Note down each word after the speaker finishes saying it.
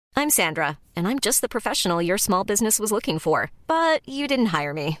I'm Sandra, and I'm just the professional your small business was looking for. But you didn't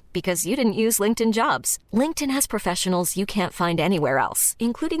hire me because you didn't use LinkedIn Jobs. LinkedIn has professionals you can't find anywhere else,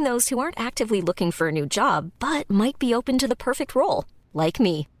 including those who aren't actively looking for a new job, but might be open to the perfect role, like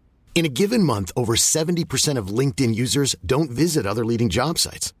me. In a given month, over 70% of LinkedIn users don't visit other leading job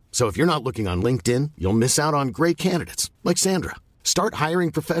sites. So if you're not looking on LinkedIn, you'll miss out on great candidates like Sandra. Start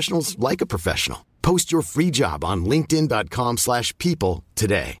hiring professionals like a professional. Post your free job on linkedin.com/people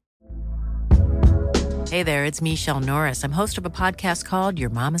today. Hey there, it's Michelle Norris. I'm host of a podcast called Your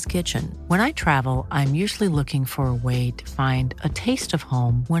Mama's Kitchen. When I travel, I'm usually looking for a way to find a taste of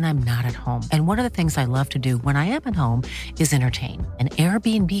home when I'm not at home. And one of the things I love to do when I am at home is entertain. And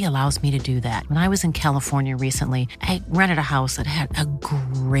Airbnb allows me to do that. When I was in California recently, I rented a house that had a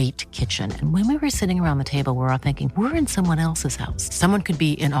great kitchen. And when we were sitting around the table, we're all thinking, we're in someone else's house. Someone could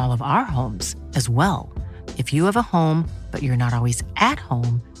be in all of our homes as well. If you have a home, but you're not always at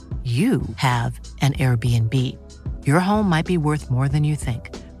home, you have an Airbnb. Your home might be worth more than you think.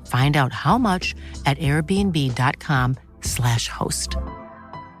 Find out how much at airbnb.com/host.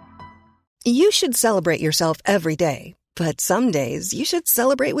 You should celebrate yourself every day, but some days you should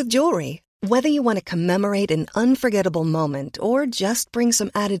celebrate with jewelry. Whether you want to commemorate an unforgettable moment or just bring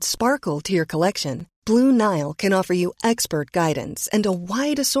some added sparkle to your collection, Blue Nile can offer you expert guidance and a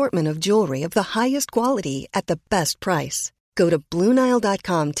wide assortment of jewelry of the highest quality at the best price. Go to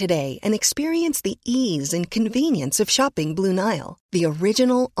BlueNile.com today and experience the ease and convenience of shopping Blue Nile, the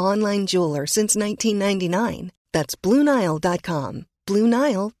original online jeweler since 1999. That's BlueNile.com.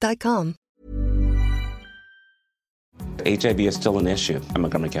 BlueNile.com. HIV is still an issue in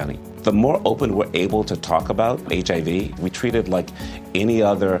Montgomery County. The more open we're able to talk about HIV, we treat it like any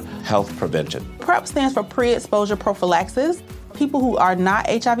other health prevention. PrEP stands for pre-exposure prophylaxis. People who are not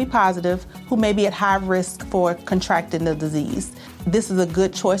HIV positive, who may be at high risk for contracting the disease. This is a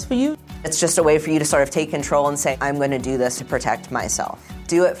good choice for you. It's just a way for you to sort of take control and say, I'm going to do this to protect myself.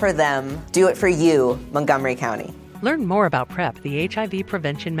 Do it for them. Do it for you, Montgomery County. Learn more about PrEP, the HIV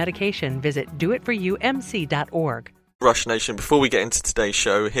prevention medication. Visit doitforumc.org. Rush Nation, before we get into today's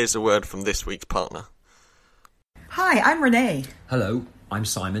show, here's a word from this week's partner. Hi, I'm Renee. Hello, I'm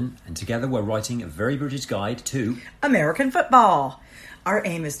Simon, and together we're writing a very British guide to American football. Our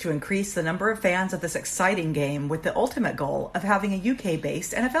aim is to increase the number of fans of this exciting game with the ultimate goal of having a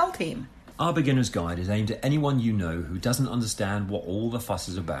UK-based NFL team. Our beginner's guide is aimed at anyone you know who doesn't understand what all the fuss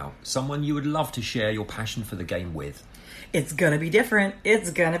is about, someone you would love to share your passion for the game with. It's gonna be different,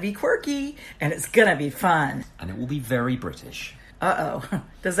 it's gonna be quirky, and it's gonna be fun. And it will be very British. Uh-oh.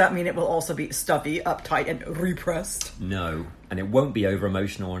 Does that mean it will also be stuffy, uptight, and repressed? No, and it won't be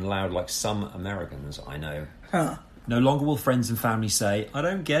over-emotional and loud like some Americans I know. Huh. No longer will friends and family say, I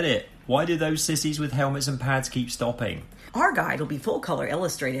don't get it. Why do those sissies with helmets and pads keep stopping? Our guide will be full-color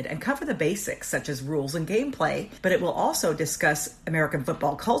illustrated and cover the basics such as rules and gameplay, but it will also discuss American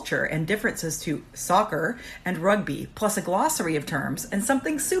football culture and differences to soccer and rugby, plus a glossary of terms and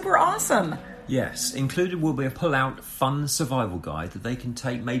something super awesome. Yes, included will be a pull-out, fun survival guide that they can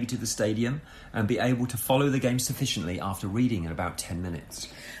take maybe to the stadium and be able to follow the game sufficiently after reading in about 10 minutes.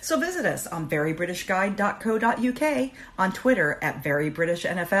 So visit us on verybritishguide.co.uk, on Twitter at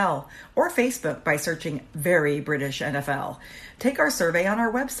VeryBritishNFL, or Facebook by searching Very British NFL. Take our survey on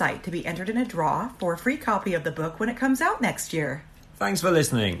our website to be entered in a draw for a free copy of the book when it comes out next year. Thanks for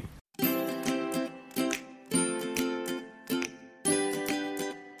listening.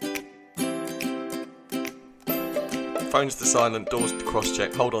 Phones to silent, doors to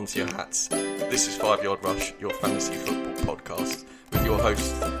cross-check, hold on to your hats. This is 5 Yard Rush, your fantasy football podcast, with your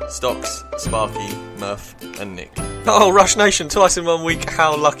hosts, Stocks, Sparky, Murph and Nick. Oh, Rush Nation, twice in 1 week,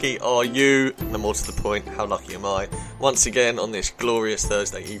 how lucky are you? And more to the point, how lucky am I? Once again, on this glorious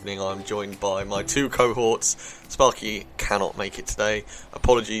Thursday evening, I'm joined by my two cohorts. Sparky cannot make it today.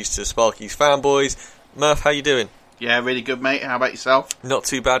 Apologies to Sparky's fanboys. Murph, how you doing? Yeah, really good, mate. How about yourself? Not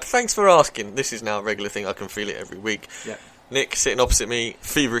too bad. Thanks for asking. This is now a regular thing. I can feel it every week. Yeah. Nick, sitting opposite me,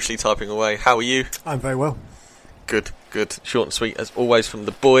 feverishly typing away. How are you? I'm very well. Good. Short and sweet, as always, from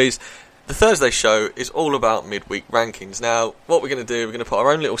the boys. The Thursday show is all about midweek rankings. Now, what we're going to do, we're going to put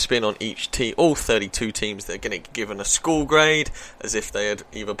our own little spin on each team, all 32 teams that are going to get given a school grade, as if they had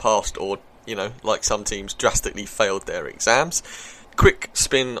either passed or, like some teams, drastically failed their exams. Quick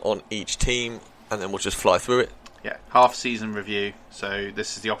spin on each team, and then we'll just fly through it. Yeah, half season review. So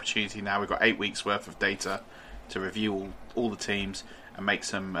this is the opportunity now. We've got 8 weeks worth of data to review all the teams and make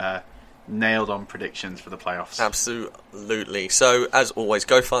some nailed on predictions for the playoffs. Absolutely. So as always,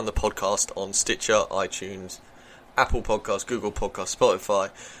 go find the podcast on Stitcher, iTunes, Apple Podcasts, Google Podcasts,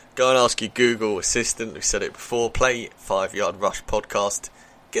 Spotify. Go and ask your Google Assistant, we said it before, play 5 Yard Rush podcast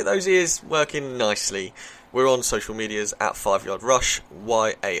get those ears working nicely. We're on social medias at 5 Yard Rush,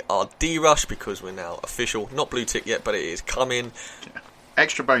 YARD Rush, because we're now official. Not blue tick yet, but it is coming.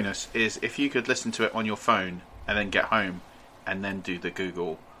 Extra bonus is if you could listen to it on your phone and then get home and then do the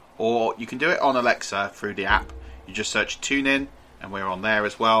Google. Or you can do it on Alexa through the app. You just search TuneIn and we're on there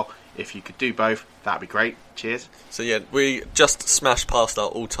as well. If you could do both, that'd be great. Cheers. So yeah, we just smashed past our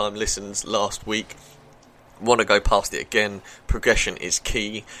all-time listens last week. Want to go past it again. Progression is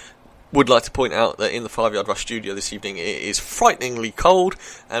key. Would like to point out that in the 5 Yard Rush studio this evening it is frighteningly cold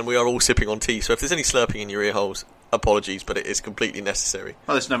and we are all sipping on tea, so if there's any slurping in your ear holes, apologies, but it is completely necessary.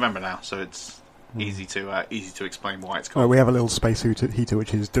 Well, it's November now, so it's easy to explain why it's cold. We have a little space heater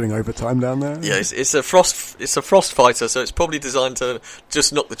which is doing overtime down there. Yeah, it's a frost fighter, so it's probably designed to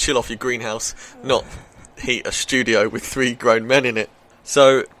just knock the chill off your greenhouse, not heat a studio with 3 grown men in it.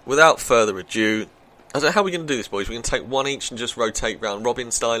 So, without further ado, how are we going to do this, boys? We're going to take one each and just rotate round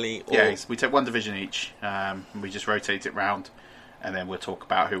robin style? Yeah, we take one division each. We just rotate it round, and then we'll talk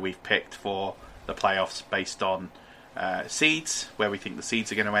about who we've picked for the playoffs based on seeds, where we think the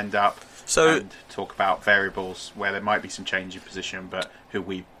seeds are going to end up, and talk about variables where there might be some change in position, but who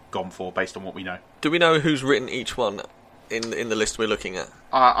we've gone for based on what we know. Do we know who's written each one in the list we're looking at?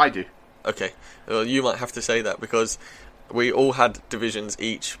 I do. Okay, well, you might have to say that because we all had divisions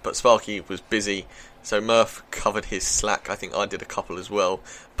each, but Sparky was busy. So Murph covered his slack. I think I did a couple as well.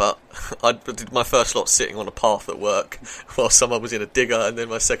 But I did my first lot sitting on a path at work while someone was in a digger, and then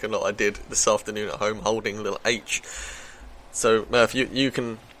my second lot I did this afternoon at home holding little H. So Murph, you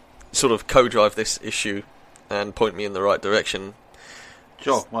can sort of co-drive this issue and point me in the right direction.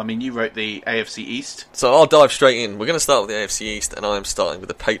 Sure. Well, I mean, you wrote the AFC East. So I'll dive straight in. We're going to start with the AFC East, and I'm starting with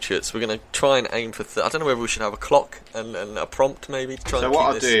the Patriots. We're going to try and aim for... I don't know whether we should have a clock and a prompt, maybe, to try and keep this. So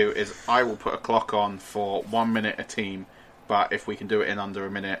what I'll do is I will put a clock on for 1 minute a team, but if we can do it in under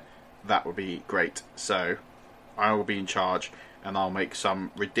a minute, that would be great. So I will be in charge, and I'll make some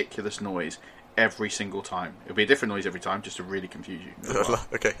ridiculous noise every single time. It'll be a different noise every time, just to really confuse you.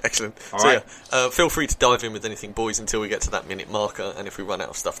 Okay, excellent. All so right. Yeah, feel free to dive in with anything, boys, until we get to that minute marker, and if we run out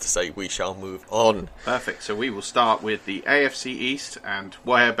of stuff to say, we shall move on. Perfect. So we will start with the AFC East, and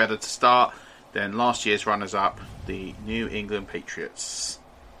where better to start than last year's runners-up, the New England Patriots.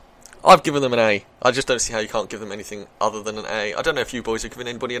 I've given them an A. I just don't see how you can't give them anything other than an A. I don't know if you boys have given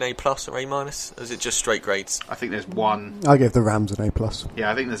anybody an A+ or A-, or is it just straight grades? I think there's one. I gave the Rams an A+.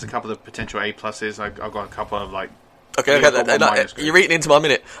 Yeah, I think there's a couple of potential A+. I've got a couple of Okay, you're eating into my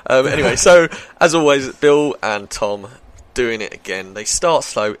minute. Anyway, so as always, Bill and Tom doing it again. They start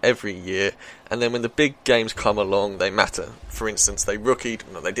slow every year, and then when the big games come along, they matter. For instance, they rookied.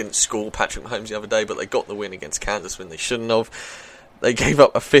 They didn't score Patrick Mahomes the other day, but they got the win against Kansas when they shouldn't have. They gave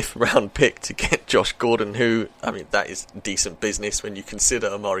up a 5th round pick to get Josh Gordon, who, I mean, that is decent business when you consider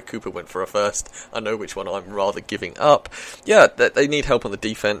Amari Cooper went for a first. I know which one I'm rather giving up. Yeah, they need help on the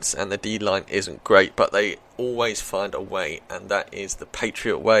defense, and the D-line isn't great, but they always find a way, and that is the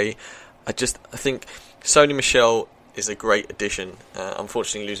Patriot way. I think Sony Michel is a great addition.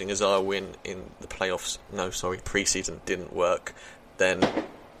 Unfortunately, losing Isaiah Wynn in the playoffs, preseason didn't work. Then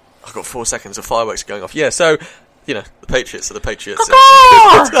I've got 4 seconds of fireworks going off. Yeah, so... the Patriots are the Patriots.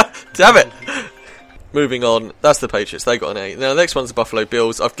 Damn it! Moving on, that's the Patriots. They got an A. Now, the next one's the Buffalo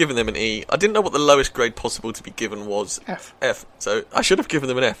Bills. I've given them an E. I didn't know what the lowest grade possible to be given was. F. So I should have given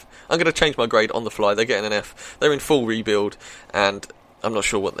them an F. I'm going to change my grade on the fly. They're getting an F. They're in full rebuild, and I'm not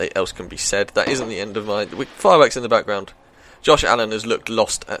sure what else can be said. That isn't the end of my... Fireworks in the background. Josh Allen has looked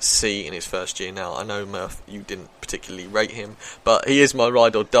lost at sea in his first year now. I know, Murph, you didn't particularly rate him, but he is my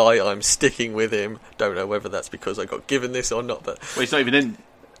ride or die. I'm sticking with him. Don't know whether that's because I got given this or not, but... Well, he's not even in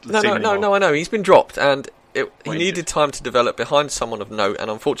the team anymore. No, I know. He's been dropped, and he needed time to develop behind someone of note, and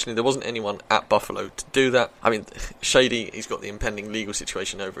unfortunately there wasn't anyone at Buffalo to do that. I mean, Shady, he's got the impending legal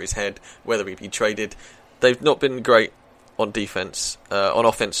situation over his head, whether he'd be traded. They've not been great on offense,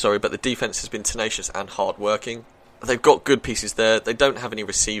 but the defense has been tenacious and hard-working. They've got good pieces there. They don't have any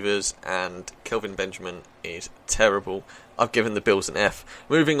receivers, and Kelvin Benjamin is terrible. I've given the Bills an F.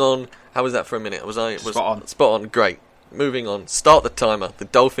 Moving on, how was that for a minute? Spot on, great. Moving on, start the timer. The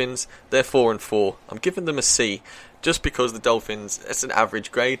Dolphins, they're 4-4. I'm giving them a C, just because the Dolphins, it's an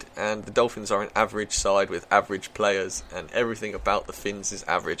average grade, and the Dolphins are an average side with average players, and everything about the Fins is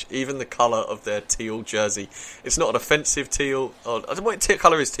average. Even the colour of their teal jersey. It's not an offensive teal. I don't know what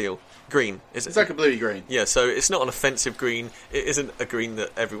colour is teal. Green. It's like a bluey green. Yeah, so it's not an offensive green. It isn't a green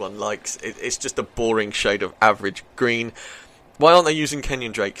that everyone likes. It's just a boring shade of average green. Why aren't they using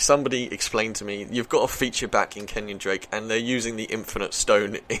Kenyon Drake? Somebody explain to me. You've got a feature back in Kenyon Drake, and they're using the Infinite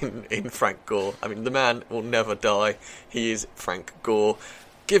Stone in Frank Gore. I mean, the man will never die. He is Frank Gore.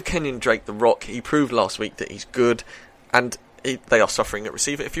 Give Kenyon Drake the rock. He proved last week that he's good, and they are suffering at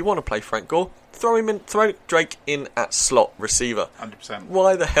receiver. If you want to play Frank Gore, throw Drake in at slot receiver. 100%.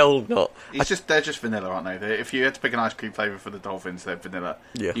 Why the hell not? They're just vanilla, aren't they? If you had to pick an ice cream flavour for the Dolphins, they're vanilla.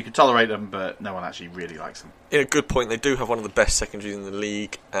 Yeah. You can tolerate them, but no one actually really likes them. In a good point, they do have one of the best secondaries in the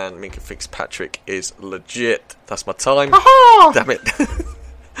league, and Minkah Fitzpatrick is legit. That's my time. Damn it.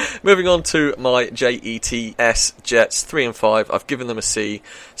 Moving on to my Jets, Jets 3 and 5. I've given them a C.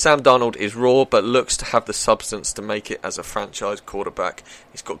 Sam Darnold is raw, but looks to have the substance to make it as a franchise quarterback.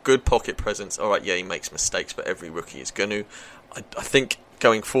 He's got good pocket presence. Alright, yeah, he makes mistakes, but every rookie is going to. I think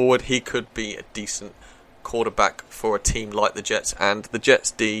going forward, he could be a decent quarterback for a team like the Jets. And the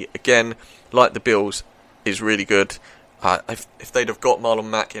Jets D, again, like the Bills, is really good. If they'd have got Marlon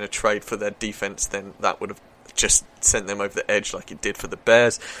Mack in a trade for their defense, then that would have just sent them over the edge like it did for the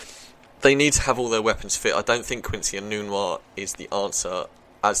Bears. They need to have all their weapons fit. I don't think Quincy Enunwa is the answer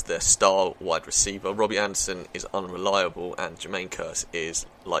as their star wide receiver. Robbie Anderson is unreliable, and Jermaine Kearse is,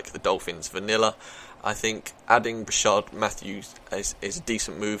 like the Dolphins, vanilla. I think adding Rashard Matthews is a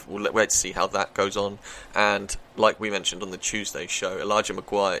decent move. We'll wait to see how that goes on. And like we mentioned on the Tuesday show, Elijah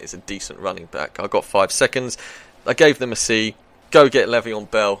McGuire is a decent running back. I got 5 seconds. I gave them a C. Go get Le'Veon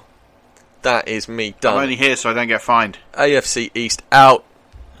Bell. That is me done. I'm only here so I don't get fined. AFC East out.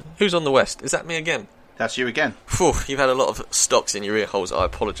 Who's on the West? Is that me again? That's you again. Phew, you've had a lot of stocks in your ear holes. I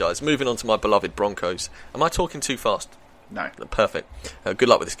apologise. Moving on to my beloved Broncos. Am I talking too fast? No. Perfect. Good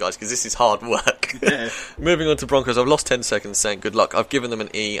luck with this, guys, because this is hard work. Yeah. Moving on to Broncos. I've lost 10 seconds saying good luck. I've given them an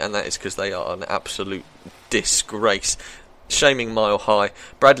E, and that is because they are an absolute disgrace. Shaming mile high.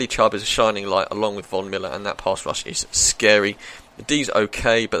 Bradley Chubb is a shining light along with Von Miller, and that pass rush is scary. The D's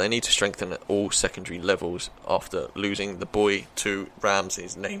okay, but they need to strengthen at all secondary levels after losing the boy to Rams.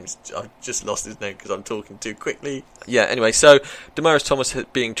 I've just lost his name because I'm talking too quickly. Yeah, anyway, so Demaryius Thomas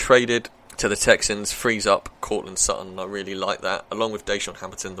being traded to the Texans frees up Courtland Sutton. I really like that. Along with Deshaun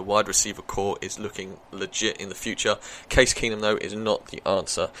Hamilton, the wide receiver core is looking legit in the future. Case Keenum, though, is not the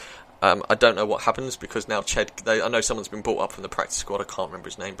answer. I don't know what happens because now I know someone's been brought up from the practice squad. I can't remember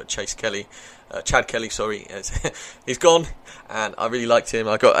his name, but Chad Kelly, he's gone, and I really liked him.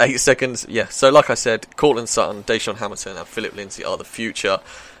 I got 8 seconds. Yeah, so like I said, Courtland Sutton, Deshaun Hamilton, and Philip Lindsay are the future.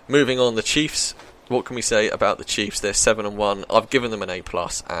 Moving on, the Chiefs. What can we say about the Chiefs? They're 7-1. I've given them an A+,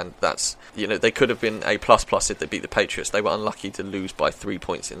 and that's, they could have been A++ if they beat the Patriots. They were unlucky to lose by 3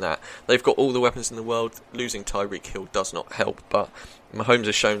 points in that. They've got all the weapons in the world. Losing Tyreek Hill does not help, but Mahomes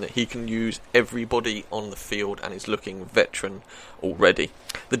has shown that he can use everybody on the field and is looking veteran already.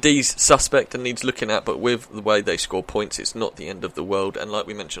 The D's suspect and needs looking at, but with the way they score points, it's not the end of the world. And like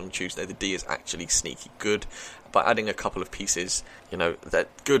we mentioned on Tuesday, the D is actually sneaky good. By adding a couple of pieces, that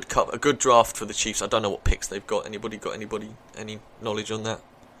a good draft for the Chiefs. I don't know what picks they've got. Anybody any knowledge on that?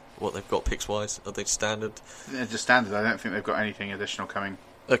 What they've got picks wise? Are they standard? They're just standard. I don't think they've got anything additional coming.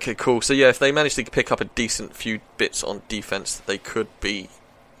 Okay, cool. So yeah, if they manage to pick up a decent few bits on defense, they could be,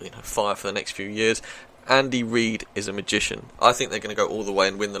 fire for the next few years. Andy Reid is a magician. I think they're going to go all the way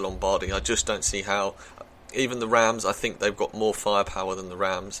and win the Lombardi. I just don't see how. Even the Rams, I think they've got more firepower than the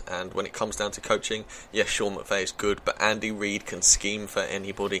Rams. And when it comes down to coaching, yes, Sean McVay is good, but Andy Reid can scheme for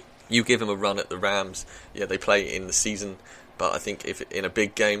anybody. You give him a run at the Rams, yeah, they play in the season. But I think if in a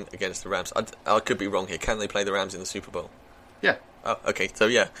big game against the Rams, I could be wrong here. Can they play the Rams in the Super Bowl? Yeah. Oh, okay, so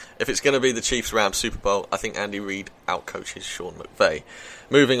yeah, if it's going to be the Chiefs-Rams Super Bowl, I think Andy Reid outcoaches Sean McVay.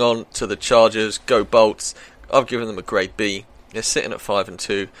 Moving on to the Chargers, go Bolts. I've given them a grade B. They're sitting at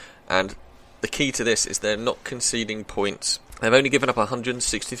 5-2, and the key to this is they're not conceding points. They've only given up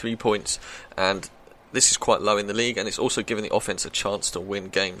 163 points, and this is quite low in the league, and it's also given the offense a chance to win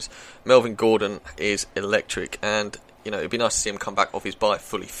games. Melvin Gordon is electric, and it'd be nice to see him come back off his bye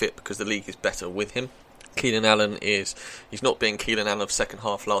fully fit because the league is better with him. Keenan Allen he's not being Keenan Allen of second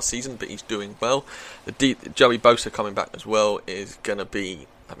half last season, but he's doing well. Joey Bosa coming back as well is going to be,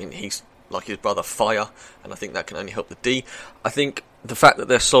 he's like his brother fire, and I think that can only help the D. I think the fact that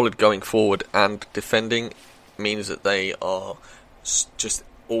they're solid going forward and defending means that they are just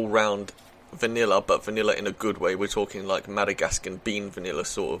all-round vanilla, but vanilla in a good way. We're talking like Madagascar bean vanilla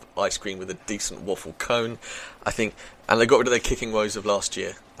sort of ice cream with a decent waffle cone, I think. And they got rid of their kicking woes of last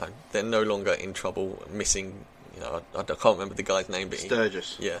year. They're no longer in trouble missing, I can't remember the guy's name, but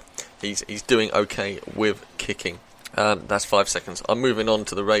Sturgis. he's doing okay with kicking. That's 5 seconds. I'm moving on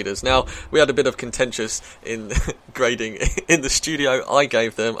to the Raiders. Now, we had a bit of contentious in grading in the studio. I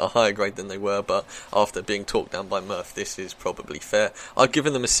gave them a higher grade than they were, but after being talked down by Murph, this is probably fair. I've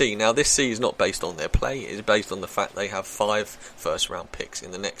given them a C. Now, this C is not based on their play. It is based on the fact they have 5 first-round picks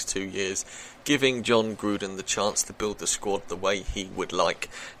in the next 2 years, giving John Gruden the chance to build the squad the way he would like.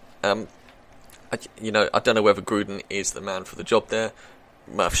 I don't know whether Gruden is the man for the job there.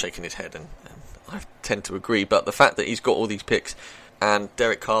 Murph shaking his head, and I tend to agree, but the fact that he's got all these picks, and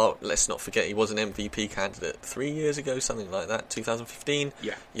Derek Carr, let's not forget, he was an MVP candidate 3 years ago, something like that, 2015?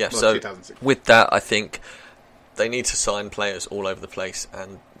 Yeah, well, so 2006. With that, I think they need to sign players all over the place,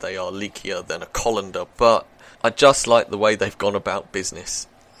 and they are leakier than a colander, but I just like the way they've gone about business.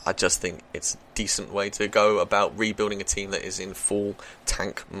 I just think it's a decent way to go about rebuilding a team that is in full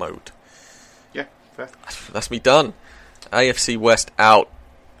tank mode. Yeah, fair. That's me done. AFC West out.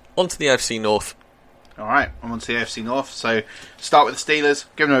 On to the AFC North. Alright, I'm on to the AFC North. So, start with the Steelers.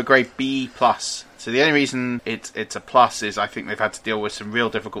 Give them a grade B+. So the only reason it's a plus is I think they've had to deal with some real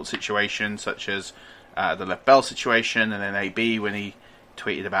difficult situations, such as the Lev Bell situation, and then AB when he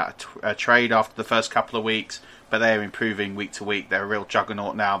tweeted about a trade after the first couple of weeks. But they're improving week to week. They're a real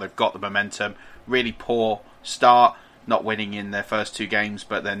juggernaut now. They've got the momentum. Really poor start, not winning in their first 2 games,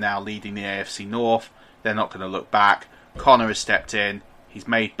 but they're now leading the AFC North. They're not going to look back. Connor has stepped in. He's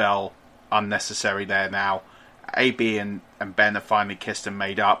made Bell unnecessary there now. AB and Ben have finally kissed and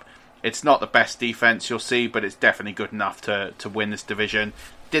made up. It's not the best defense you'll see, but it's definitely good enough to win this division.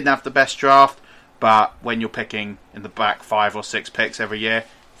 Didn't have the best draft, but when you're picking in the back 5 or 6 picks every year,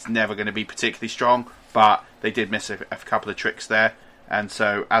 it's never going to be particularly strong. But they did miss a couple of tricks there, and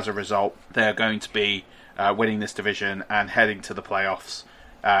so as a result, they're going to be winning this division and heading to the playoffs.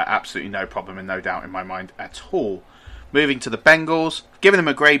 Absolutely no problem and no doubt in my mind at all. Moving to the Bengals, giving them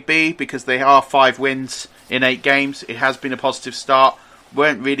a grade B because they are 5 wins in 8 games. It has been a positive start.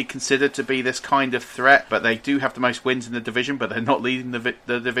 Weren't really considered to be this kind of threat, but they do have the most wins in the division, but they're not leading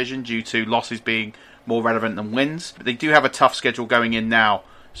the division due to losses being more relevant than wins. But they do have a tough schedule going in now.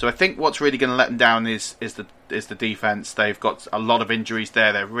 So I think what's really going to let them down is the defense. They've got a lot of injuries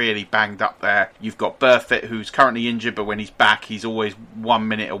there. They're really banged up there. You've got Burfitt, who's currently injured, but when he's back, he's always 1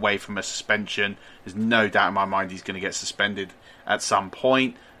 minute away from a suspension. There's no doubt in my mind he's going to get suspended at some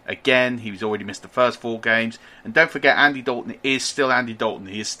point. Again, he's already missed the first 4 games. And don't forget, Andy Dalton is still Andy Dalton.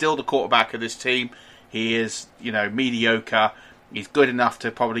 He is still the quarterback of this team. He is, mediocre. He's good enough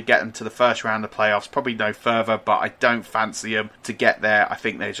to probably get them to the first round of playoffs. Probably no further, but I don't fancy them to get there. I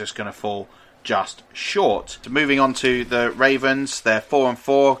think they're just going to fall just short. So moving on to the Ravens, they're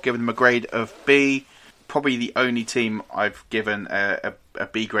 4-4, giving them a grade of B. Probably the only team I've given a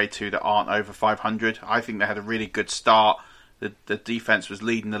B grade to that aren't over 500. I think they had a really good start. The defense was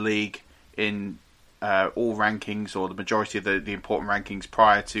leading the league in all rankings, or the majority of the important rankings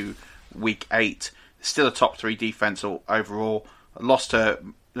prior to week 8. Still a top 3 defense overall. Lost to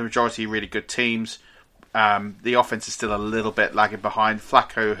the majority of really good teams. The offense is still a little bit lagging behind.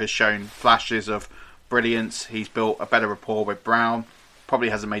 Flacco has shown flashes of brilliance. He's built a better rapport with Brown. Probably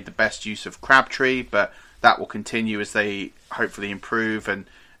hasn't made the best use of Crabtree, but that will continue as they hopefully improve and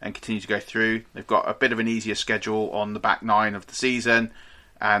continue to go through. They've got a bit of an easier schedule on the back 9 of the season,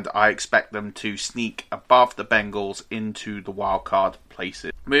 and I expect them to sneak above the Bengals into the wildcard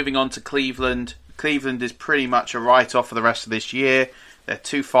places. Moving on to Cleveland. Cleveland is pretty much a write-off for the rest of this year. They're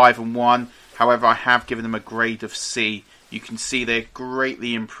 2-5-1. However, I have given them a grade of C. You can see they're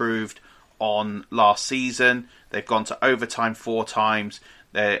greatly improved on last season. They've gone to overtime 4 times.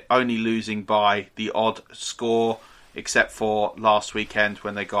 They're only losing by the odd score, except for last weekend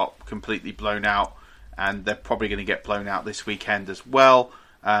when they got completely blown out. And they're probably going to get blown out this weekend as well.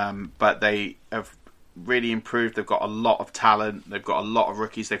 But they have really improved. They've got a lot of talent. They've got a lot of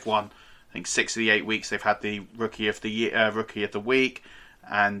rookies. They've won, I think, 6 of the 8 weeks. They've had the rookie of the year, rookie of the week,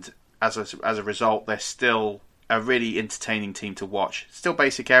 and as a result, they're still a really entertaining team to watch. Still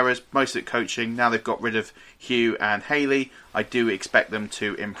basic errors, most of it coaching. Now they've got rid of Hugh and Haley. I do expect them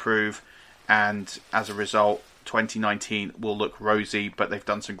to improve, and as a result, 2019 will look rosy. But they've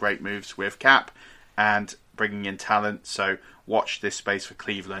done some great moves with Cap and bringing in talent. So watch this space for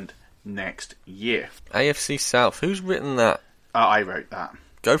Cleveland next year. AFC South. Who's written that? I wrote that.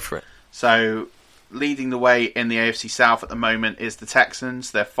 Go for it. So, leading the way in the AFC South at the moment is the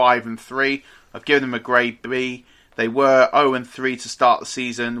Texans. They're 5-3. I've given them a grade B. They were 0-3 to start the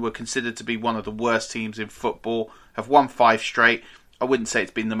season, were considered to be one of the worst teams in football, have won 5 straight. I wouldn't say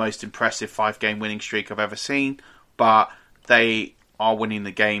it's been the most impressive 5-game winning streak I've ever seen, but they are winning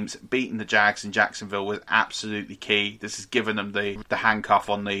the games. Beating the Jags in Jacksonville was absolutely key. This has given them the handcuff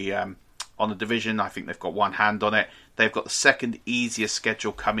on the on the division. I think they've got one hand on it. They've got the second easiest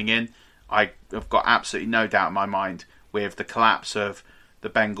schedule coming in. I have got absolutely no doubt in my mind, with the collapse of the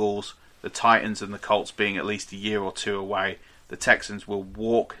Bengals, the Titans and the Colts being at least a year or two away, the Texans will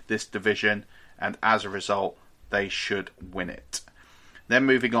walk this division, and as a result, they should win it. Then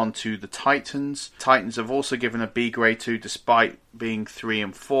moving on to the Titans. Titans have also given a B grade to, despite being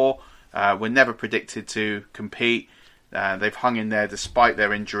 3-4. Were never predicted to compete. They've hung in there despite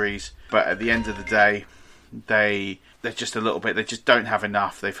their injuries, but at the end of the day, they're just a little bit. They just don't have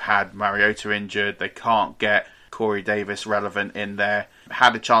enough. They've had Mariota injured. They can't get Corey Davis relevant in there.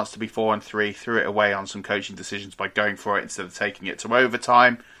 Had a chance to be 4-3, threw it away on some coaching decisions by going for it instead of taking it to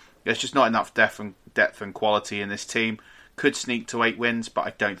overtime. There's just not enough depth and quality in this team. Could sneak to 8 wins, but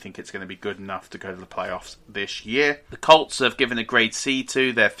I don't think it's going to be good enough to go to the playoffs this year. The Colts have given a grade C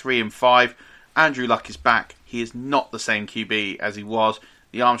to. They're 3-5. Andrew Luck is back. He is not the same QB as he was.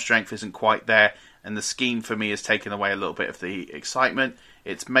 The arm strength isn't quite there, and the scheme for me has taken away a little bit of the excitement.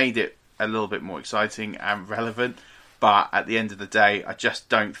 It's made it a little bit more exciting and relevant, but at the end of the day, I just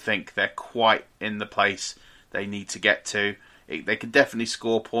don't think they're quite in the place they need to get to. They can definitely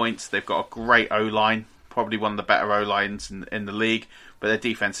score points. They've got a great O-line, probably one of the better O-lines in the league, but their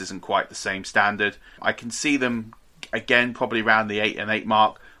defense isn't quite the same standard. I can see them, again, probably around the 8-8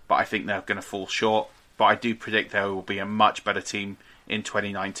 mark, but I think they're going to fall short. But I do predict they will be a much better team in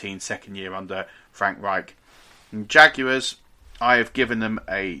 2019, second year under Frank Reich. And Jaguars, I have given them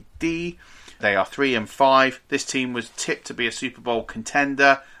a D. They are 3-5. This team was tipped to be a Super Bowl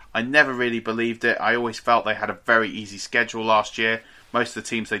contender. I never really believed it. I always felt they had a very easy schedule last year. Most of the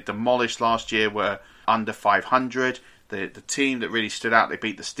teams they demolished last year were under 500. The team that really stood out, they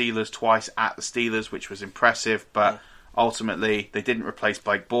beat the Steelers twice at the Steelers, which was impressive, but ultimately they didn't replace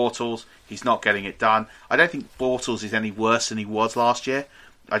Blake Bortles. He's not getting it done. I don't think Bortles is any worse than he was last year.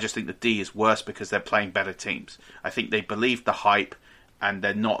 I just think the D is worse because they're playing better teams. I think they believed the hype, and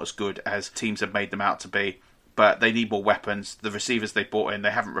they're not as good as teams have made them out to be. But they need more weapons. The receivers they brought in,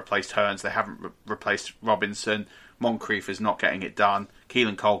 they haven't replaced Hearns, they haven't replaced Robinson. Moncrief is not getting it done.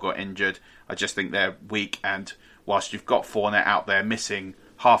 Keelan Cole got injured. I just think they're weak, and whilst you've got Fournette out there missing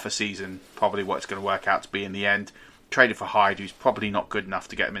half a season, probably what it's going to work out to be in the end, traded for Hyde, who's probably not good enough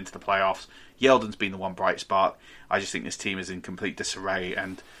to get them into the playoffs. Yeldon's been the one bright spark. I just think this team is in complete disarray,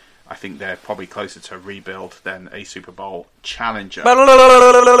 and I think they're probably closer to a rebuild than a Super Bowl challenger.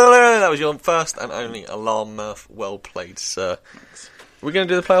 That was your first and only alarm, Murph. Well played, sir. Thanks. Are we going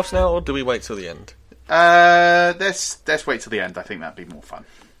to do the playoffs now, or do we wait till the end? Let's wait till the end. I think that'd be more fun.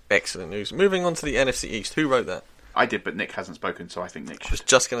 Excellent news. Moving on to the NFC East. Who wrote that? I did, but Nick hasn't spoken, so I think Nick should. I was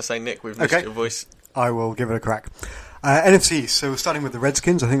just going to say, Nick, we've missed your voice. I will give it a crack. NFC, so we're starting with the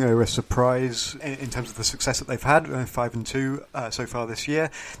Redskins. I think they were a surprise in terms of the success that they've had, 5-2 so far this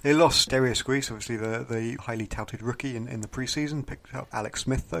year. They lost Darius Grease, obviously the highly touted rookie in the preseason. Picked up Alex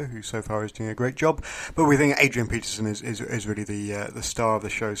Smith, though, who so far is doing a great job. But we think Adrian Peterson is really the star of the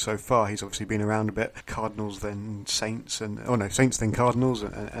show so far. He's obviously been around a bit. Cardinals, then Saints, Saints, then Cardinals,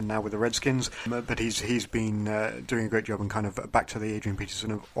 and now with the Redskins. But he's been doing a great job and kind of back to the Adrian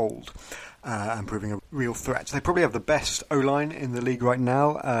Peterson of old. And proving a real threat. They probably have the best O-line in the league right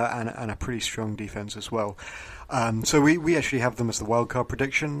now, and a pretty strong defense as well. So we actually have them as the wildcard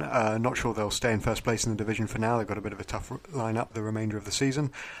prediction. Not sure they'll stay in first place in the division for now. They've got a bit of a tough lineup the remainder of the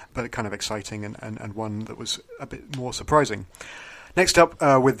season, but kind of exciting and one that was a bit more surprising. Next up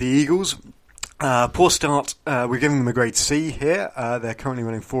with the Eagles. Poor start. We're giving them a grade C here. They're currently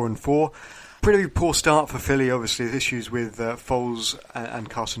running 4-4. Pretty poor start for Philly, obviously, issues with Foles and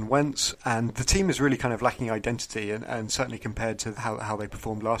Carson Wentz, and the team is really kind of lacking identity, and certainly compared to how they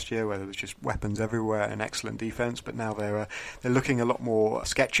performed last year, where there was just weapons everywhere and excellent defense, but now they're looking a lot more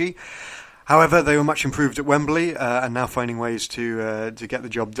sketchy. However, they were much improved at Wembley, and now finding ways to get the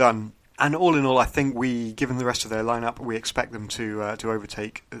job done. And all in all, I think given the rest of their lineup, we expect them to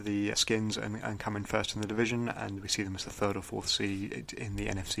overtake the Skins and come in first in the division, and we see them as the third or fourth seed in the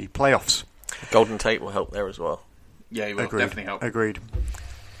NFC playoffs. Golden Tate will help there as well. Yeah, he will definitely help. Agreed.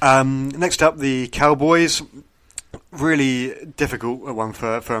 Next up, the Cowboys. Really difficult one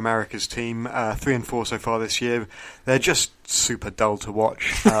for America's team. 3-4 so far this year. They're just super dull to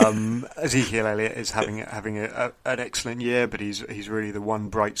watch. Ezekiel Elliott is having an excellent year, but he's really the one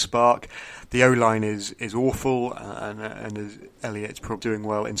bright spark. The O-line is awful, and Elliott's probably doing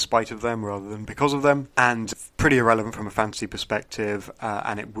well in spite of them rather than because of them, and pretty irrelevant from a fantasy perspective.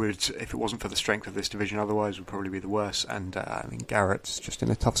 And it would, if it wasn't for the strength of this division, otherwise would probably be the worst. And I mean, Garrett's just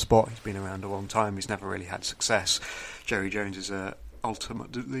in a tough spot. He's been around a long time. He's never really had success. Jerry Jones is a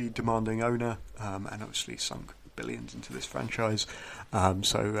ultimately demanding owner, and obviously sunk billions into this franchise.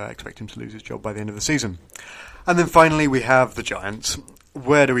 So expect him to lose his job by the end of the season. And then finally we have the Giants.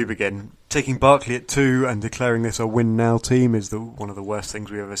 Where do we begin? Taking Barkley at 2 and declaring this a win-now team is one of the worst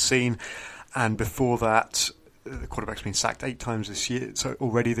things we've ever seen. And before that, the quarterback's been sacked 8 times this year. So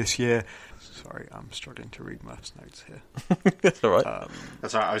already this year. Sorry, I'm struggling to read Murph's notes here. That's all right.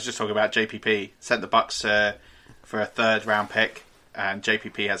 That's all right. I was just talking about JPP. Sent the Bucks for a 3rd round pick, and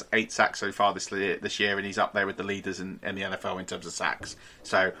JPP has 8 sacks so far this year, and he's up there with the leaders in the NFL in terms of sacks.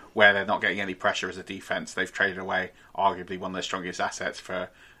 So where they're not getting any pressure as a defense, they've traded away arguably one of their strongest assets for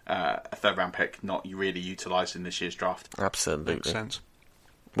a 3rd round pick not really utilised in this year's draft. Absolutely. Makes sense.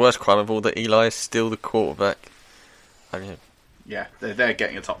 Worst crime of all that Eli is still the quarterback. Yeah, they're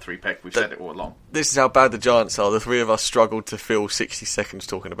getting a top 3 pick. We've said it all along. This is how bad the Giants are. The 3 of us struggled to fill 60 seconds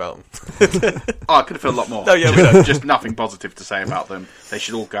talking about them. I could have filled a lot more. No, yeah, we know. Just nothing positive to say about them. They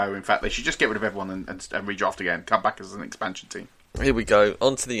should all go. In fact, they should just get rid of everyone and redraft again. Come back as an expansion team. Here we go.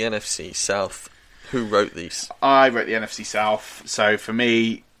 On to the NFC South. Who wrote these? I wrote the NFC South. So for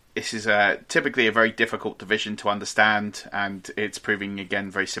me, this is typically a very difficult division to understand, and it's proving again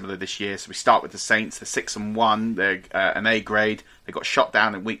very similar this year. So we start with the Saints. They're 6-1. They're an A grade. They got shot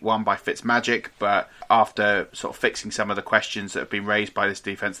down in week 1 by Fitzmagic, but after sort of fixing some of the questions that have been raised by this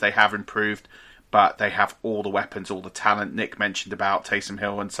defense, they have improved. But they have all the weapons, all the talent Nick mentioned about Taysom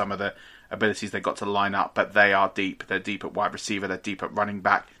Hill and some of the abilities they got to line up. But they are deep. They're deep at wide receiver. They're deep at running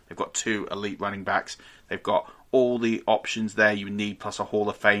back. They've got 2 elite running backs. They've got all the options there you need, plus a Hall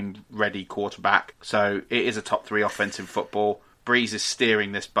of Fame ready quarterback. So it is a top 3 offense in football. Breeze is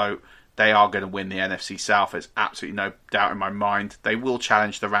steering this boat. They are going to win the NFC South. There's absolutely no doubt in my mind. They will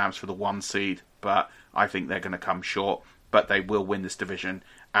challenge the Rams for the 1 seed, but I think they're going to come short. But they will win this division,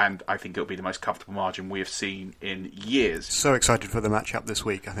 and I think it'll be the most comfortable margin we have seen in years. So excited for the matchup this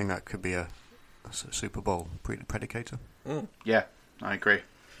week. I think that could be a Super Bowl predicator. Yeah, I agree.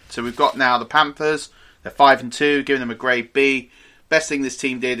 So we've got now the Panthers. They're 5-2, giving them a grade B. Best thing this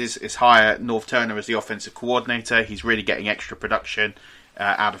team did is hire Norv Turner as the offensive coordinator. He's really getting extra production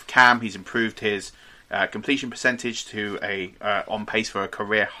out of Cam. He's improved his completion percentage to on pace for a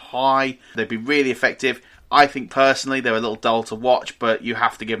career high. They've been really effective. I think personally they're a little dull to watch, but you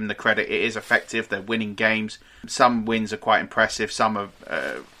have to give them the credit. It is effective. They're winning games. Some wins are quite impressive. Some are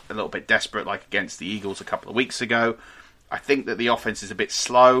a little bit desperate, like against the Eagles a couple of weeks ago. I think that the offense is a bit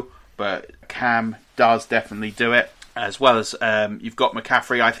slow, but Cam does definitely do it. As well as you've got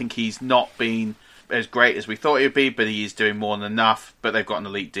McCaffrey. I think he's not been as great as we thought he would be, but he is doing more than enough. But they've got an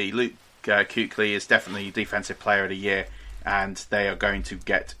elite D. Luke Kuechly is definitely Defensive Player of the Year, and they are going to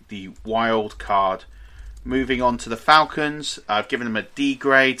get the wild card. Moving on to the Falcons, I've given them a D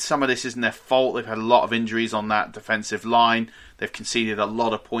grade. Some of this isn't their fault. They've had a lot of injuries on that defensive line. They've conceded a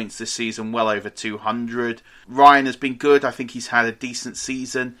lot of points this season, well over 200. Ryan has been good. I think he's had a decent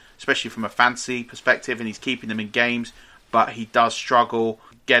season, especially from a fantasy perspective, and he's keeping them in games. But he does struggle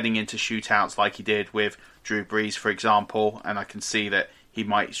getting into shootouts like he did with Drew Brees, for example. And I can see that he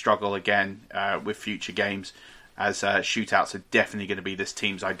might struggle again with future games, as shootouts are definitely going to be this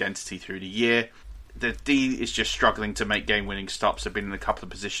team's identity through the year. The D is just struggling to make game-winning stops. They've been in a couple of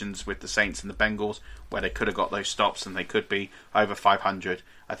positions with the Saints and the Bengals where they could have got those stops and they could be over 500.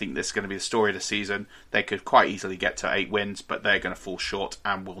 I think this is going to be the story of the season. They could quite easily get to 8 wins, but they're going to fall short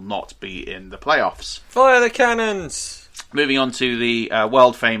and will not be in the playoffs. Fire the cannons! Moving on to the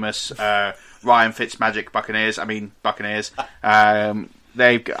world-famous Ryan Fitzmagic Buccaneers.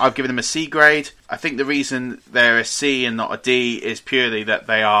 I've given them a C grade. I think the reason they're a C and not a D is purely that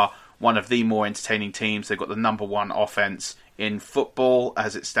they are one of the more entertaining teams. They've got the number 1 offense in football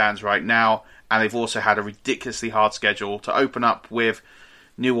as it stands right now, and they've also had a ridiculously hard schedule to open up with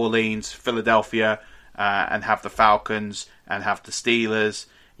New Orleans, Philadelphia, and have the Falcons and have the Steelers.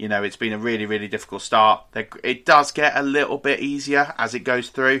 You know, it's been a really, really difficult start. It does get a little bit easier as it goes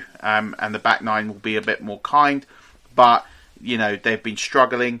through, and the back 9 will be a bit more kind, but you know, they've been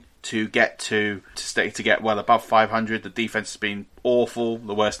struggling to get well above 500. The defense has been awful,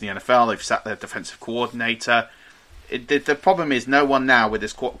 the worst in the NFL. They've sacked their defensive coordinator. The problem is no one now, with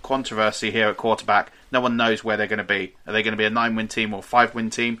this controversy here at quarterback, no one knows where they're going to be. Are they going to be a 9-win team or a 5-win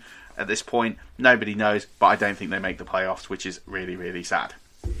team? At this point, nobody knows, but I don't think they make the playoffs, which is really, really sad.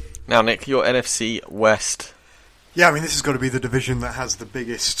 Now, Nick, your NFC West. Yeah, I mean, this has got to be the division that has the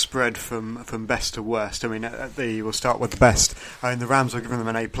biggest spread from best to worst. I mean, we'll start with the best. The Rams are giving them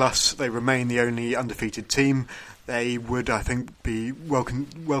an A+. They remain the only undefeated team. They would, I think, be well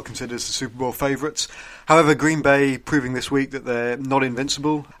considered as the Super Bowl favourites. However, Green Bay proving this week that they're not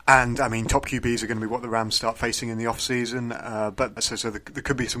invincible. And, I mean, top QBs are going to be what the Rams start facing in the off-season. But there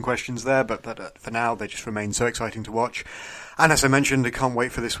could be some questions there. But for now, they just remain so exciting to watch. And as I mentioned, I can't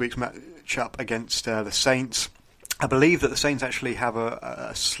wait for this week's matchup against the Saints. I believe that the Saints actually have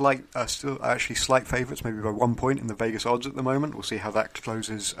slight favourites, maybe by 1 point in the Vegas odds at the moment. We'll see how that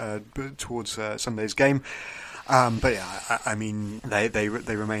closes towards Sunday's game. But yeah, I mean, they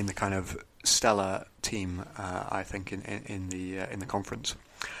remain the kind of stellar team, I think, in the conference.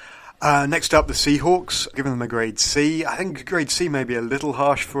 Next up, the Seahawks, giving them a grade C. I think grade C may be a little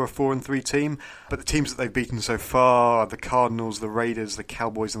harsh for a 4-3 team, but the teams that they've beaten so far are the Cardinals, the Raiders, the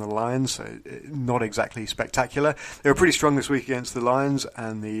Cowboys and the Lions, so not exactly spectacular. They were pretty strong this week against the Lions,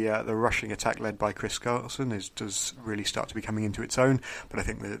 and the rushing attack led by Chris Carson does really start to be coming into its own, but I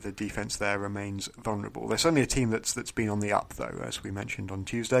think the defence there remains vulnerable. They're certainly a team that's been on the up, though, as we mentioned on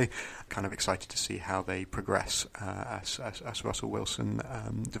Tuesday. Kind of excited to see how they progress as Russell Wilson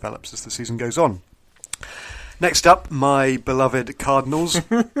develops as the season goes on. Next up, my beloved Cardinals.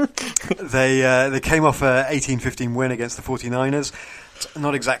 They came off a 18-15 win against the 49ers.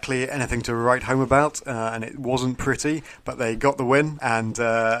 Not exactly anything to write home about, and it wasn't pretty, but they got the win. And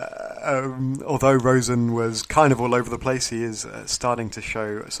although Rosen was kind of all over the place, he is starting to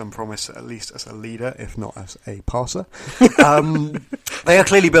show some promise, at least as a leader, if not as a passer. They are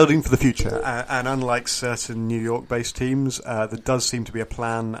clearly building for the future, and unlike certain New York-based teams, there does seem to be a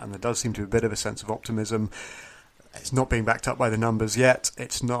plan, and there does seem to be a bit of a sense of optimism. It's not being backed up by the numbers yet.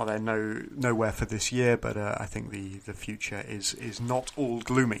 It's not nowhere for this year, but I think the future is not all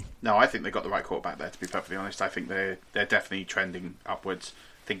gloomy. No, I think they got the right quarterback there, to be perfectly honest. I think they're definitely trending upwards.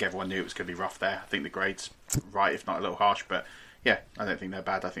 I think everyone knew it was going to be rough there. I think the grade's right, if not a little harsh, but yeah, I don't think they're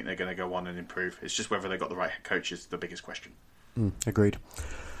bad. I think they're going to go on and improve. It's just whether they got the right coach is the biggest question. Agreed.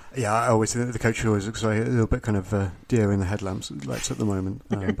 Yeah, I always think the coach always looks like a little bit kind of deer in the headlamps at the moment,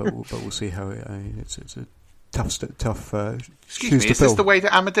 but we'll see how it's a tough Excuse me, is this the way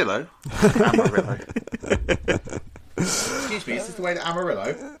to Amarillo? Excuse me, is this the way to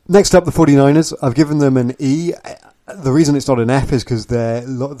Amarillo? Next up, the 49ers. I've given them an E. The reason it's not an F is because their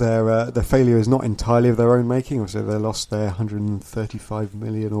failure is not entirely of their own making. Also, they lost their $135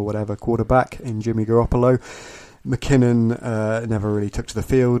 million or whatever quarterback in Jimmy Garoppolo. McKinnon never really took to the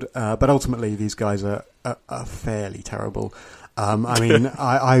field, but ultimately these guys are fairly terrible. I mean,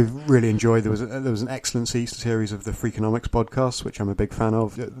 I really enjoyed. There was an excellent series of the Freakonomics podcast, which I'm a big fan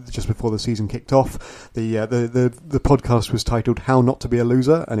of. Just before the season kicked off, the podcast was titled "How Not to Be a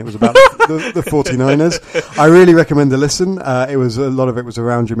Loser," and it was about the 49ers. I really recommend the listen. A lot of it was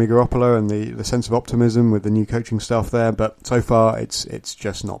around Jimmy Garoppolo and the sense of optimism with the new coaching staff there. But so far, it's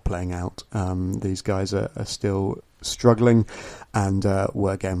just not playing out. These guys are still struggling, and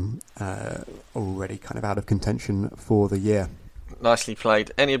were again already kind of out of contention for the year. Nicely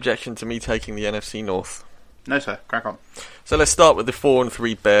played. Any objection to me taking the NFC North? No, sir. Crack on. So let's start with the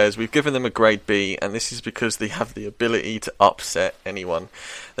 4-3 Bears. We've given them a grade B, and this is because they have the ability to upset anyone.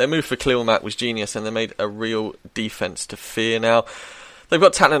 Their move for Khalil Mack was genius, and they made a real defence to fear. Now, they've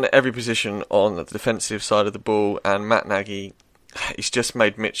got talent at every position on the defensive side of the ball, and Matt Nagy, he's just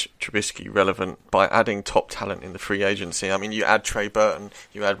made Mitch Trubisky relevant by adding top talent in the free agency. I mean, you add Trey Burton,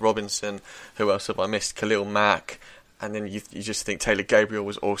 you add Robinson, who else have I missed? Khalil Mack, and then you just think Taylor Gabriel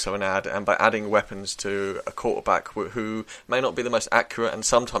was also an add, and by adding weapons to a quarterback who may not be the most accurate and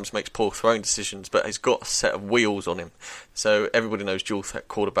sometimes makes poor throwing decisions, but has got a set of wheels on him. So everybody knows dual threat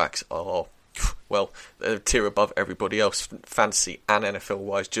quarterbacks are, well, a tier above everybody else, fantasy and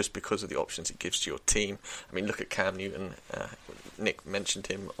NFL-wise, just because of the options it gives to your team. I mean, look at Cam Newton. Nick mentioned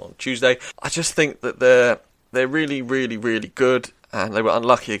him on Tuesday. I just think that they're really, really, really good, and they were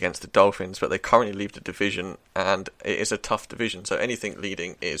unlucky against the Dolphins, but they currently lead the division, and it is a tough division, so anything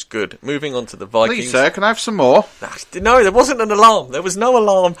leading is good. Moving on to the Vikings. Please, sir, can I have some more? No, there wasn't an alarm. There was no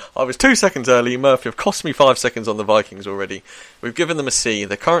alarm. I was 2 seconds early. Murphy, you've cost me 5 seconds on the Vikings already. We've given them a C.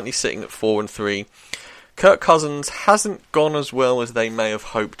 They're currently sitting at 4-3. Kirk Cousins hasn't gone as well as they may have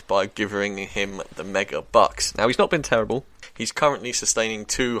hoped by giving him the mega bucks. Now, he's not been terrible. He's currently sustaining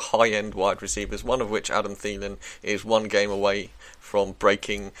 2 high-end wide receivers, one of which, Adam Thielen, is 1 game away from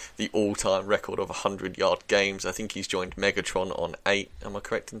breaking the all-time record of 100-yard games. I think he's joined Megatron on 8. Am I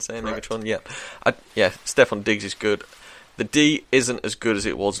correct in saying correct. Megatron? Yeah. Yeah, Stephon Diggs is good. The D isn't as good as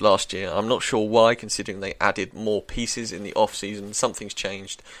it was last year. I'm not sure why, considering they added more pieces in the off-season. Something's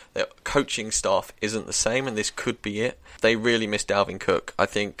changed. Their coaching staff isn't the same, and this could be it. They really miss Dalvin Cook. I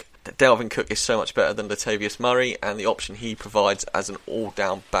think that Dalvin Cook is so much better than Latavius Murray, and the option he provides as an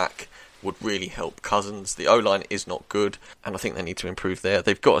all-down back would really help Cousins. The O-line is not good, and I think they need to improve there.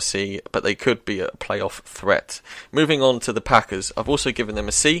 They've got a C, but they could be a playoff threat. Moving on to the Packers, I've also given them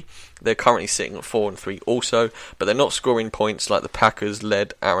a C. They're currently sitting at 4-3 also, but they're not scoring points like the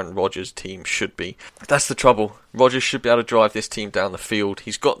Packers-led Aaron Rodgers team should be. That's the trouble. Rodgers should be able to drive this team down the field.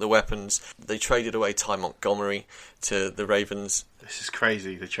 He's got the weapons. They traded away Ty Montgomery to the Ravens. This is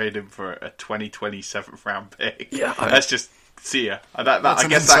crazy. They traded him for a 2020 7th round pick. Yeah, that's just... See ya. I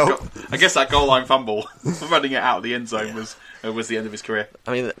guess that goal line fumble, running it out of the end zone, was the end of his career.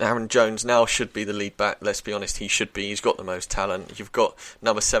 I mean, Aaron Jones now should be the lead back. Let's be honest, he should be. He's got the most talent. You've got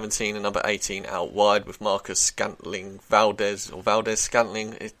number 17 and number 18 out wide with Marcus Scantling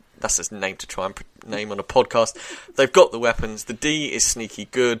Scantling. That's his name to try and name on a podcast. They've got the weapons. The D is sneaky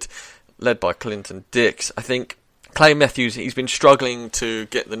good, led by Clinton Dix. I think Clay Matthews, he's been struggling to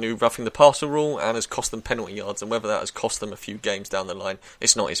get the new roughing the passer rule and has cost them penalty yards, and whether that has cost them a few games down the line,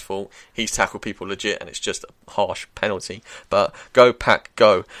 it's not his fault. He's tackled people legit and it's just a harsh penalty. But go Pack,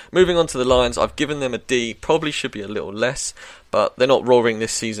 go. Moving on to the Lions, I've given them a D, probably should be a little less, but they're not roaring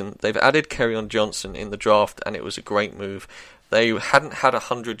this season. They've added Kerryon Johnson in the draft and it was a great move. They hadn't had a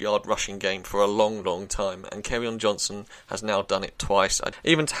 100-yard rushing game for a long, long time, and Kerryon Johnson has now done it twice.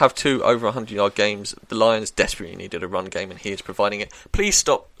 Even to have 2 over 100-yard games, the Lions desperately needed a run game, and he is providing it. Please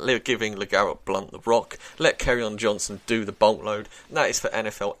stop giving LeGarrette Blount the rock. Let Kerryon Johnson do the bulk load. And that is for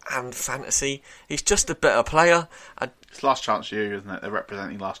NFL and fantasy. He's just a better player. It's Last Chance U, isn't it? They're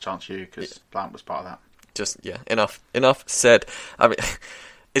representing Last Chance U because Blount was part of that. Enough said. I mean...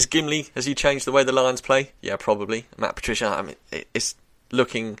 Is Gimli, has he changed the way the Lions play? Yeah, probably. Matt Patricia, I mean, it's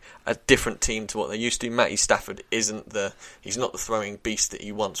looking a different team to what they used to. Matty Stafford he's not the throwing beast that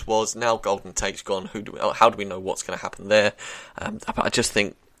he once was. Now Golden Tate's gone. How do we know what's going to happen there? I just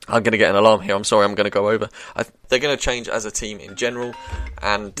think I'm going to get an alarm here. I'm sorry, I'm going to go over. They're going to change as a team in general.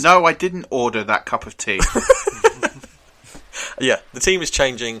 And no, I didn't order that cup of tea. Yeah, the team is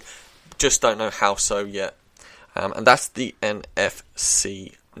changing. Just don't know how so yet. And that's the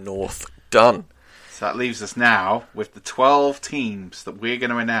NFC North done. So that leaves us now with the 12 teams that we're going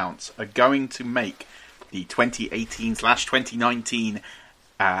to announce are going to make the 2018/2019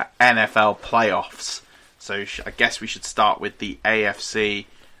 NFL playoffs. So I guess we should start with the AFC.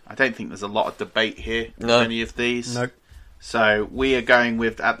 I don't think there's a lot of debate here with any of these. Nope. So we are going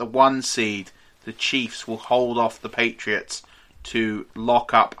with, at the 1 seed, the Chiefs will hold off the Patriots to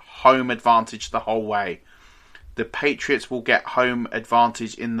lock up home advantage the whole way. The Patriots will get home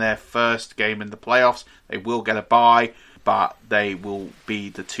advantage in their first game in the playoffs. They will get a bye, but they will be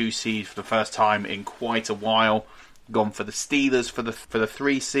the 2 seed for the first time in quite a while. Gone for the Steelers for the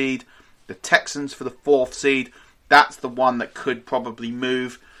 3 seed, the Texans for the 4th seed. That's the one that could probably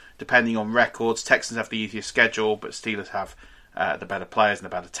move depending on records. Texans have the easier schedule, but Steelers have the better players and the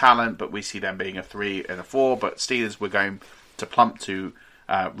better talent. But we see them being a 3 and a 4. But Steelers, we're going to plump to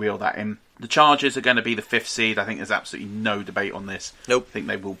reel that in. The Chargers are going to be the 5th seed. I think there's absolutely no debate on this. Nope. I think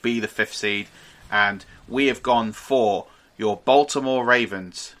they will be the 5th seed. And we have gone for your Baltimore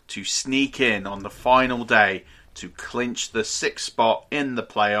Ravens to sneak in on the final day to clinch the 6th spot in the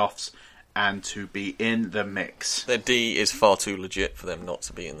playoffs and to be in the mix. Their D is far too legit for them not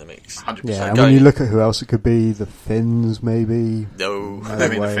to be in the mix. 100%. Yeah, and when you look at who else it could be, the Finns maybe. No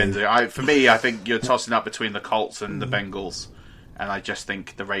the Finns. For me, I think you're tossing up between the Colts and the Bengals. And I just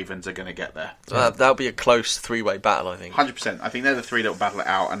think the Ravens are going to get there. That'll be a close 3-way battle, I think. 100%. I think they're the 3 that will battle it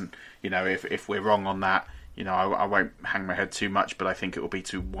out. And, if we're wrong on that, I won't hang my head too much, but I think it will be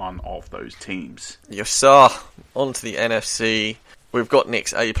to one of those teams. Yes, sir. On to the NFC. We've got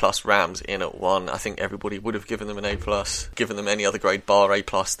Nick's A+ Rams in at 1. I think everybody would have given them an A+. Given them any other grade bar A+,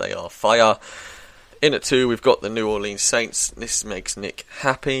 they are fire. In at 2, we've got the New Orleans Saints. This makes Nick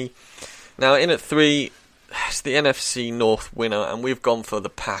happy. Now, in at 3... it's the NFC North winner, and we've gone for the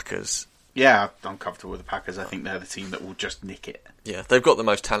Packers. Yeah, I'm comfortable with the Packers. I think they're the team that will just nick it. Yeah, they've got the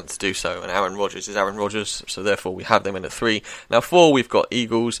most talent to do so, and Aaron Rodgers is Aaron Rodgers, so therefore we have them in at 3. Now 4, we've got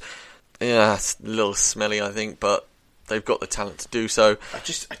Eagles. Yeah, it's a little smelly, I think, but they've got the talent to do so. I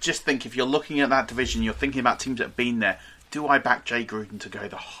just think if you're looking at that division, you're thinking about teams that have been there. Do I back Jay Gruden to go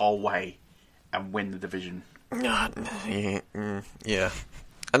the whole way and win the division? Yeah.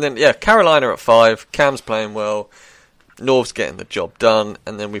 And then, Carolina at 5. Cam's playing well. Norv's getting the job done.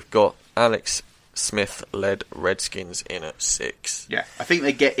 And then we've got Alex Smith-led Redskins in at 6. Yeah, I think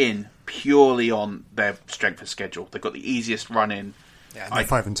they get in purely on their strength of schedule. They've got the easiest run in. Yeah, and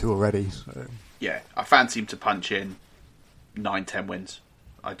they're 5-2 already. So. Yeah, I fancy them to punch in 9-10 wins.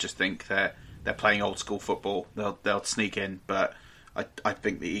 I just think they're playing old school football. They'll sneak in, but I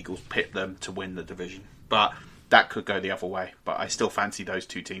think the Eagles pit them to win the division. But that could go the other way. But I still fancy those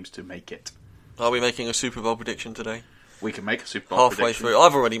two teams to make it. Are we making a Super Bowl prediction today? We can make a Super Bowl prediction. Halfway through.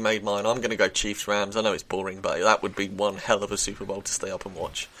 I've already made mine. I'm going to go Chiefs-Rams. I know it's boring, but that would be one hell of a Super Bowl to stay up and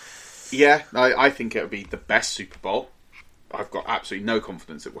watch. Yeah, I think it would be the best Super Bowl. I've got absolutely no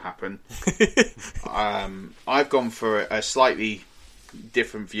confidence it will happen. I've gone for a slightly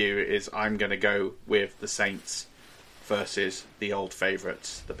different view. I'm going to go with the Saints versus the old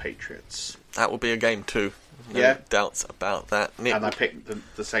favourites, the Patriots. That will be a game too. No doubts about that. Nick, and I picked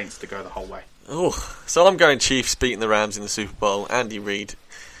the Saints to go the whole way. Oh, so I'm going Chiefs beating the Rams in the Super Bowl. Andy Reid.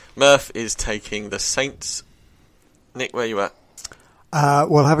 Murph is taking the Saints. Nick, where are you at?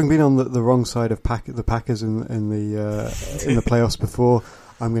 Well, having been on the wrong side of the Packers in the playoffs before,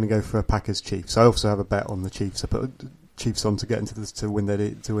 I'm going to go for a Packers-Chiefs. I also have a bet on the Chiefs. I put Chiefs on to get into this to win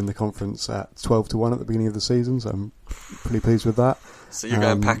the conference at 12-1 at the beginning of the season. So I'm pretty pleased with that. So you're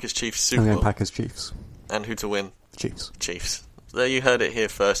going Packers-Chiefs Super Bowl. I'm going Packers-Chiefs. And who to win? Chiefs. Chiefs. There you heard it here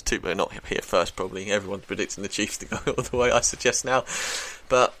first. But not here first, probably. Everyone's predicting the Chiefs to go all the way, I suggest now.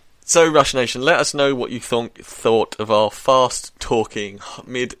 But so, Rush Nation, let us know what you thought of our fast-talking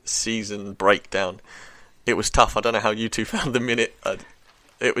mid-season breakdown. It was tough. I don't know how you two found the minute.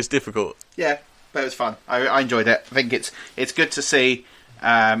 It was difficult. Yeah, but it was fun. I enjoyed it. I think it's good to see.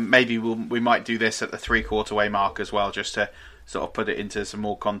 Maybe we might do this at the 3/4 way mark as well, just to sort of put it into some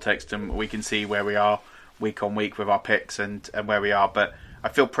more context, and we can see where we are week on week with our picks and where we are. But I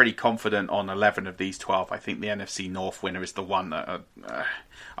feel pretty confident on 11 of these 12. I think the NFC North winner is the one that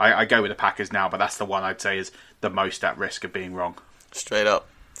I go with the Packers now, but that's the one I'd say is the most at risk of being wrong. Straight up.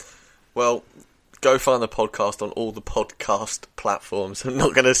 Well, go find the podcast on all the podcast platforms. I'm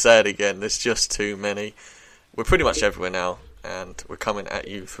not going to say it again. There's just too many. We're pretty much everywhere now, and we're coming at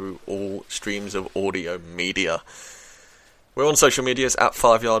you through all streams of audio media. We're on social medias at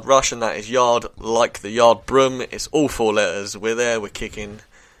 5 Yard Rush, and that is yard like the yard broom. It's all 4 letters. We're there, we're kicking.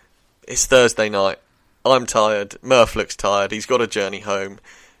 It's Thursday night. I'm tired. Murph looks tired. He's got a journey home.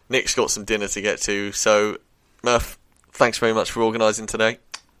 Nick's got some dinner to get to. So, Murph, thanks very much for organising today.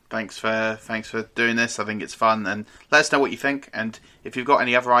 Thanks for doing this. I think it's fun, and let us know what you think. And if you've got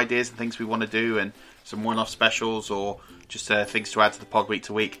any other ideas and things we want to do, and some one-off specials, or just things to add to the pod week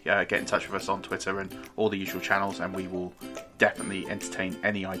to week, get in touch with us on Twitter and all the usual channels, and we will definitely entertain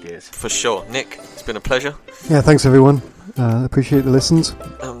any ideas. For sure. Nick, it's been a pleasure. Yeah, thanks everyone. Appreciate the listens.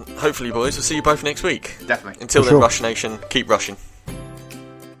 Hopefully, boys, we'll see you both next week. Definitely. Until then, Rush Nation, keep rushing.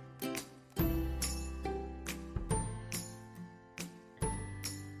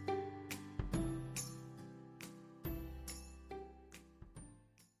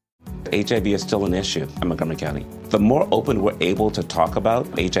 HIV is still an issue in Montgomery County. The more open we're able to talk about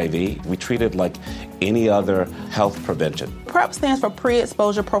HIV, we treat it like any other health prevention. PrEP stands for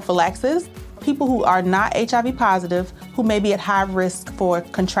pre-exposure prophylaxis. People who are not HIV positive, who may be at high risk for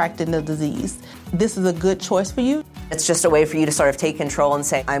contracting the disease. This is a good choice for you. It's just a way for you to sort of take control and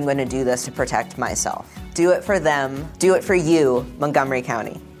say, I'm going to do this to protect myself. Do it for them. Do it for you, Montgomery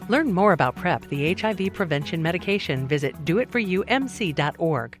County. Learn more about PrEP, the HIV prevention medication. Visit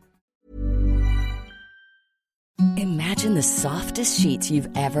doitforyoumc.org. Imagine the softest sheets you've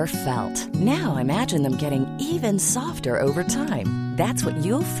ever felt. Now imagine them getting even softer over time. That's what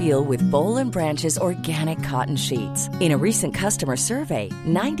you'll feel with Boll & Branch's organic cotton sheets. In a recent customer survey,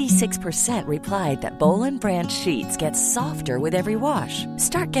 96% replied that Boll & Branch sheets get softer with every wash.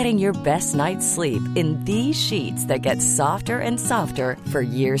 Start getting your best night's sleep in these sheets that get softer and softer for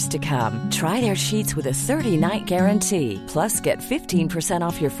years to come. Try their sheets with a 30-night guarantee. Plus, get 15%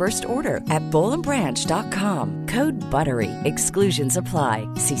 off your first order at bollandbranch.com. Code BUTTERY. Exclusions apply.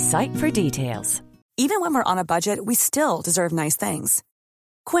 See site for details. Even when we're on a budget, we still deserve nice things.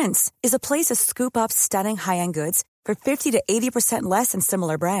 Quince is a place to scoop up stunning high-end goods for 50 to 80% less than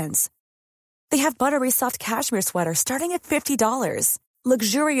similar brands. They have buttery soft cashmere sweaters starting at $50,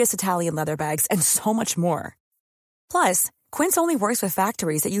 luxurious Italian leather bags, and so much more. Plus, Quince only works with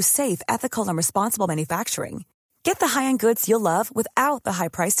factories that use safe, ethical, and responsible manufacturing. Get the high-end goods you'll love without the high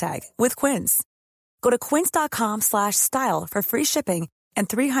price tag with Quince. Go to quince.com/style for free shipping and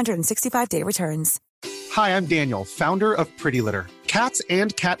 365-day returns. Hi, I'm Daniel, founder of Pretty Litter. Cats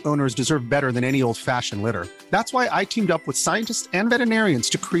and cat owners deserve better than any old-fashioned litter. That's why I teamed up with scientists and veterinarians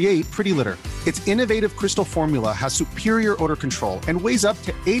to create Pretty Litter. Its innovative crystal formula has superior odor control and weighs up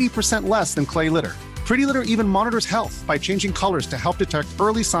to 80% less than clay litter. Pretty Litter even monitors health by changing colors to help detect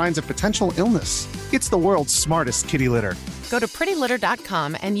early signs of potential illness. It's the world's smartest kitty litter. Go to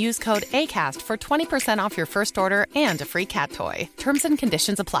prettylitter.com and use code ACAST for 20% off your first order and a free cat toy. Terms and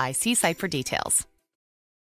conditions apply. See site for details.